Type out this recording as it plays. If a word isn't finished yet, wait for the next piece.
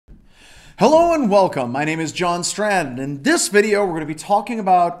Hello and welcome. My name is John Strand, and in this video we're going to be talking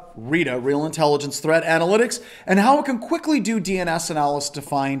about RITA, Real Intelligence Threat Analytics, and how it can quickly do DNS analysis to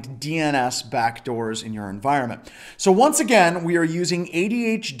find DNS backdoors in your environment. So once again, we are using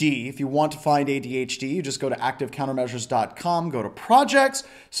ADHD. If you want to find ADHD, you just go to activecountermeasures.com, go to Projects,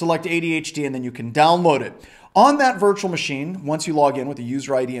 select ADHD, and then you can download it. On that virtual machine, once you log in with a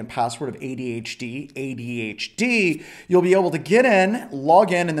user ID and password of ADHD, you'll be able to get in,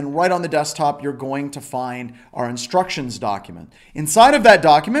 log in, and then right on the desktop, you're going to find our instructions document. Inside of that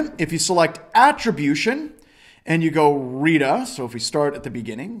document, if you select Attribution and you go RITA, so if we start at the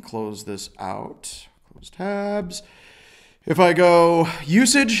beginning, close this out, close tabs. If I go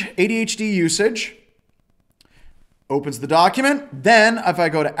Usage, ADHD Usage, opens the document. Then if I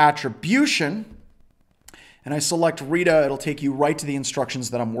go to Attribution, and I select RITA, it'll take you right to the instructions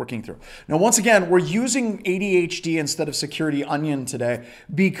that I'm working through. Now, once again, we're using ADHD instead of Security Onion today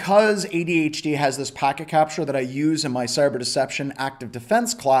because ADHD has this packet capture that I use in my cyber deception active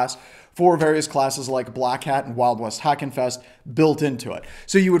defense class for various classes like Black Hat and Wild West Hackenfest built into it.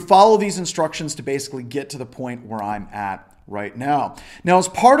 So you would follow these instructions to basically get to the point where I'm at right now. Now, as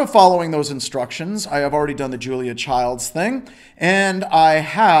part of following those instructions, I have already done the Julia Childs thing, and I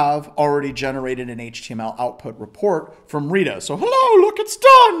have already generated an HTML output report from RITA. So hello, look, it's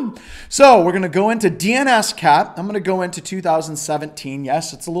done. So we're going to go into DNS Cat. I'm going to go into 2017.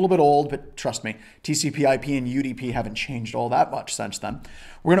 Yes, it's a little bit old, but trust me, TCP/IP and UDP haven't changed all that much since then.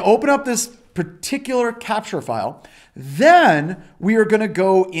 We're going to open up this particular capture file. Then we are going to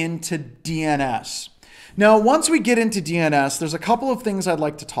go into DNS. Now, once we get into DNS, there's a couple of things I'd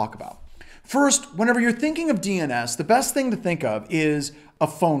like to talk about. First, whenever you're thinking of DNS, the best thing to think of is a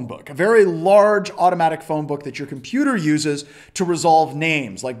phone book, a very large automatic phone book that your computer uses to resolve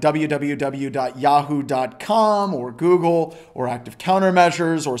names like www.yahoo.com or Google or Active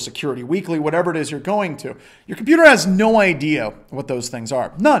Countermeasures or Security Weekly, whatever it is you're going to. Your computer has no idea what those things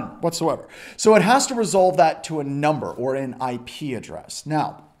are, none whatsoever. So it has to resolve that to a number or an IP address.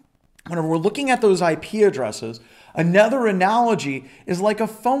 Now, whenever we're looking at those IP addresses, another analogy is like a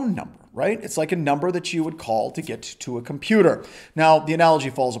phone number, right? It's like a number that you would call to get to a computer. Now, the analogy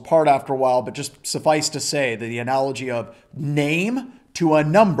falls apart after a while, but just suffice to say that the analogy of name to a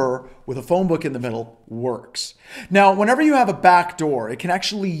number with a phone book in the middle works. Now, whenever you have a backdoor, it can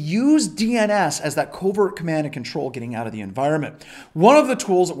actually use DNS as that covert command and control getting out of the environment. One of the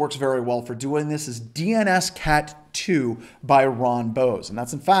tools that works very well for doing this is DNS Cat 2 by Ron Bose, and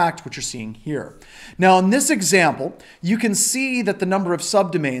that's in fact what you're seeing here. Now, in this example, you can see that the number of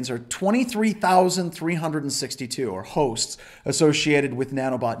subdomains are 23,362, or hosts associated with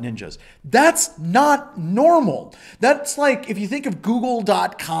Nanobot Ninjas. That's not normal. That's like if you think of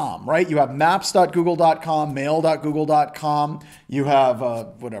google.com, right? You have maps.google.com, mail.google.com, you have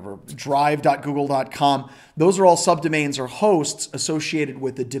drive.google.com. Those are all subdomains or hosts associated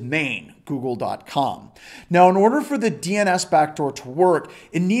with the domain google.com. Now, in order for the DNS backdoor to work,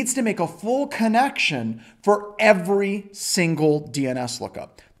 it needs to make a full connection for every single DNS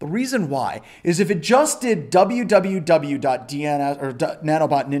lookup. The reason why is if it just did www.dns or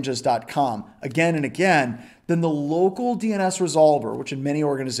nanobotninjas.com again and again, then the local DNS resolver, which in many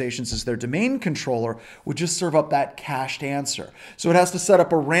organizations is their domain controller, would just serve up that cached answer. So it has to set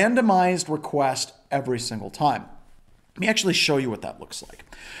up a randomized request every single time. Let me actually show you what that looks like.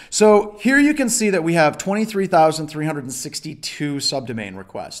 So here you can see that we have 23,362 subdomain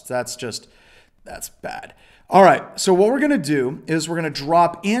requests. That's bad. All right, so what we're going to do is we're going to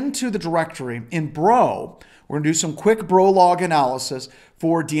drop into the directory in Bro. We're going to do some quick bro log analysis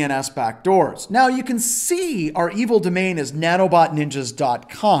for DNS backdoors. Now you can see our evil domain is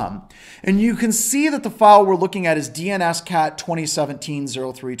nanobotninjas.com, and you can see that the file we're looking at is DNSCat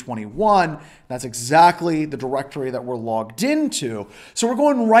 2017-0321. That's exactly the directory that we're logged into. So we're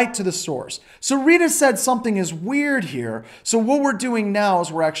going right to the source. So RITA said something is weird here. So what we're doing now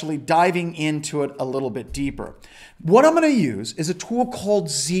is we're actually diving into it a little bit deeper. What I'm going to use is a tool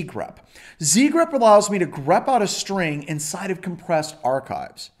called Zeek. Zeek allows me to grep out a string inside of compressed archives.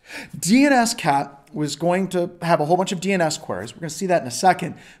 DNS Cat was going to have a whole bunch of DNS queries. We're going to see that in a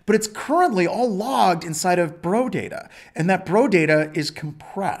second, but it's currently all logged inside of bro data, and that bro data is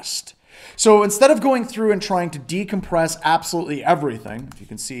compressed. So instead of going through and trying to decompress absolutely everything, if you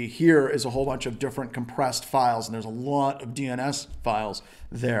can see here is a whole bunch of different compressed files, and there's a lot of DNS files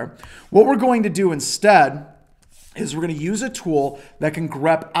there. What we're going to do instead is we're going to use a tool that can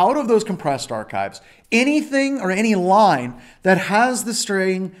grep out of those compressed archives anything or any line that has the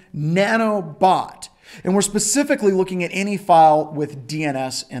string nanobot. And we're specifically looking at any file with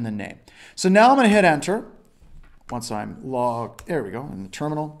DNS in the name. So now I'm going to hit enter. once I'm logged, there we go, in the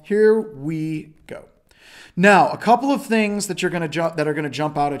terminal. Here we go. Now, a couple of things that are going to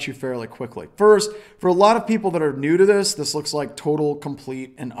jump out at you fairly quickly. First, for a lot of people that are new to this looks like total,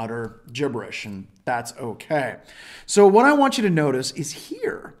 complete, and utter gibberish, and that's okay. So what I want you to notice is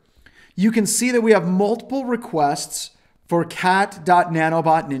here, you can see that we have multiple requests for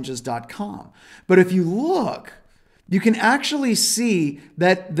cat.nanobotninjas.com. But if you look, you can actually see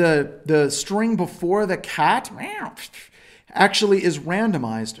that the string before the cat actually is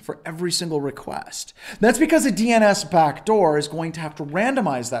randomized for every single request. That's because a DNS backdoor is going to have to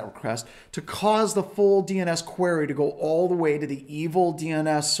randomize that request to cause the full DNS query to go all the way to the evil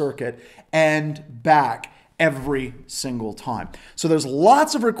DNS circuit and back every single time. So there's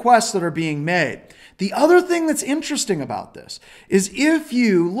lots of requests that are being made. The other thing that's interesting about this is if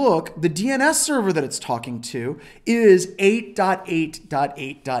you look, the DNS server that it's talking to is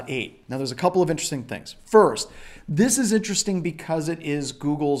 8.8.8.8. Now there's a couple of interesting things. First, this is interesting because it is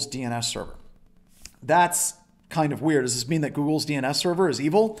Google's DNS server. That's kind of weird. Does this mean that Google's DNS server is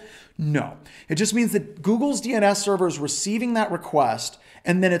evil? No. It just means that Google's DNS server is receiving that request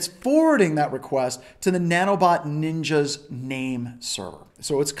and then it's forwarding that request to the Nanobot Ninja's name server.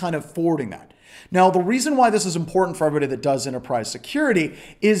 So it's kind of forwarding that. Now, the reason why this is important for everybody that does enterprise security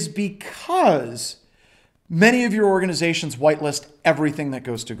is because many of your organizations whitelist everything that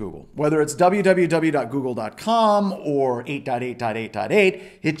goes to Google. Whether it's www.google.com or 8.8.8.8,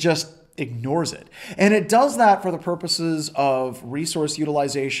 it just ignores it. And it does that for the purposes of resource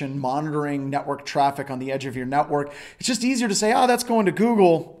utilization, monitoring network traffic on the edge of your network. It's just easier to say, oh, that's going to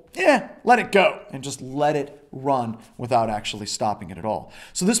Google. Let it go and just let it run without actually stopping it at all.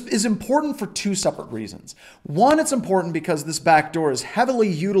 So this is important for two separate reasons. One, it's important because this backdoor is heavily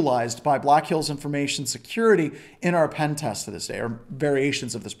utilized by Black Hills Information Security in our pen test to this day, or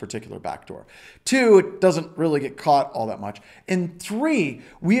variations of this particular backdoor. Two, it doesn't really get caught all that much. And three,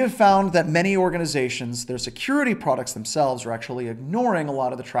 we have found that many organizations, their security products themselves are actually ignoring a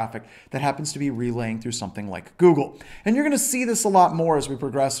lot of the traffic that happens to be relaying through something like Google. And you're going to see this a lot more as we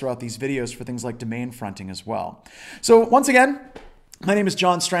progress throughout these videos for things like domain fronting as well. So once again, my name is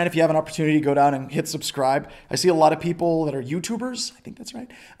John Strand. If you have an opportunity, go down and hit subscribe. I see a lot of people that are YouTubers, I think that's right,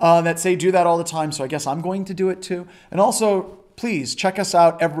 that say do that all the time. So I guess I'm going to do it too. And also, please check us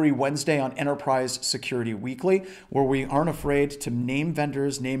out every Wednesday on Enterprise Security Weekly, where we aren't afraid to name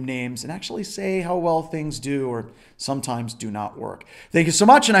vendors, name names, and actually say how well things do or sometimes do not work. Thank you so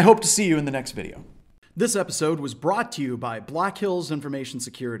much, and I hope to see you in the next video. This episode was brought to you by Black Hills Information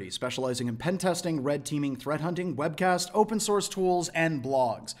Security, specializing in pen testing, red teaming, threat hunting, webcast, open source tools, and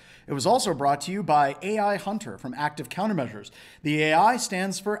blogs. It was also brought to you by AI Hunter from Active Countermeasures. The AI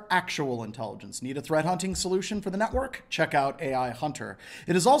stands for Actual Intelligence. Need a threat hunting solution for the network? Check out AI Hunter.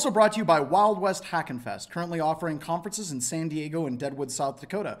 It is also brought to you by Wild West Hackin' Fest, currently offering conferences in San Diego and Deadwood, South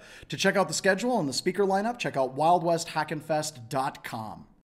Dakota. To check out the schedule and the speaker lineup, check out wildwesthackinfest.com.